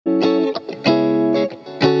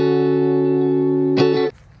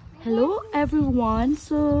everyone.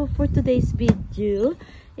 So for today's video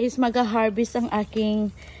is mag-harvest ang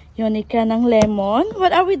aking Yonica ng lemon.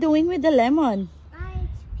 What are we doing with the lemon? I'm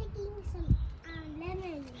picking some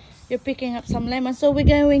lemons. You're picking up some lemon. So we're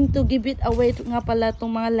going to give it away nga pala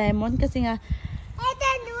itong mga lemon kasi nga And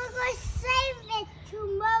then we're going to save it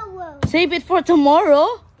tomorrow. save it for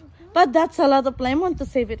tomorrow. But that's a lot of lemon to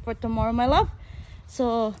save it for tomorrow, my love.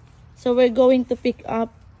 So we're going to pick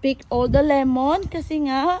all the lemon kasi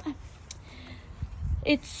nga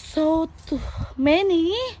it's so too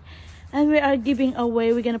many and we are giving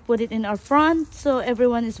away. We're gonna put it in our front so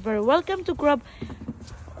everyone is very welcome to grab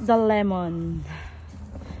the lemon.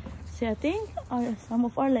 See, I think some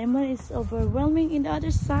of our lemon is overwhelming in the other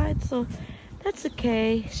side, so that's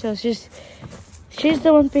okay. So she's the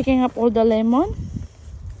one picking up all the lemon.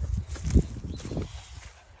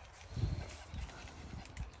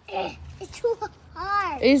 It's too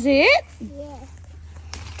hard. Is it? Yeah.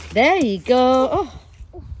 There you go. Oh.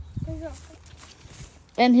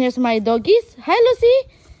 And here's my doggies. Hi, Lucy.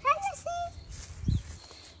 Hi, Lucy.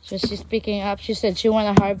 So she's picking up. She said she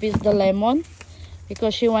wanna harvest the lemon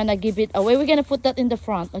because she wanna give it away. We're gonna put that in the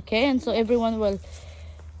front, okay? And so everyone will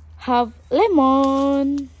have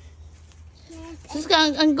lemon. Yes. Sus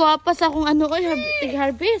ka, ang gwapa sa akong ano,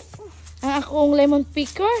 tig-harvest. Ang akong lemon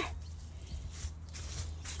picker.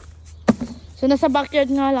 So nasa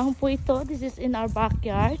backyard nga lang po ito. This is in our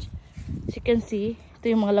backyard. As you can see, ito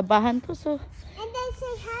yung mga labahan to. So And then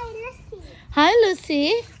say hi, Lucy. hi, Lucy.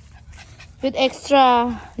 With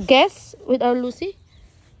extra guests with our Lucy.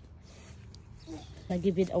 I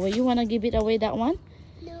give it away. You wanna give it away, that one?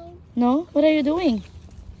 No. No? What are you doing?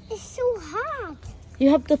 It's so hot. You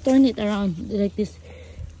have to turn it around like this.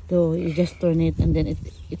 So you just turn it and then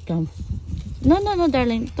it comes. No,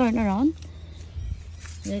 darling. Turn around.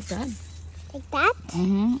 Like that. Like that?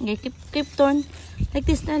 Okay, keep turn. Like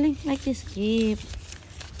this, darling. Like this. Keep.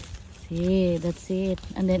 See, that's it.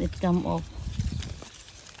 And then it come off.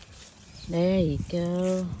 There you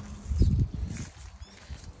go.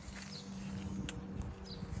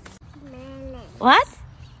 Melon. What?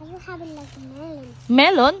 I don't have it like a melon.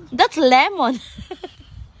 Melon? That's lemon.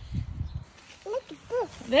 Look at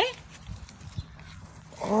this. There?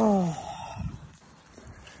 Oh.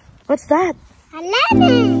 What's that? A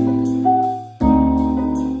lemon.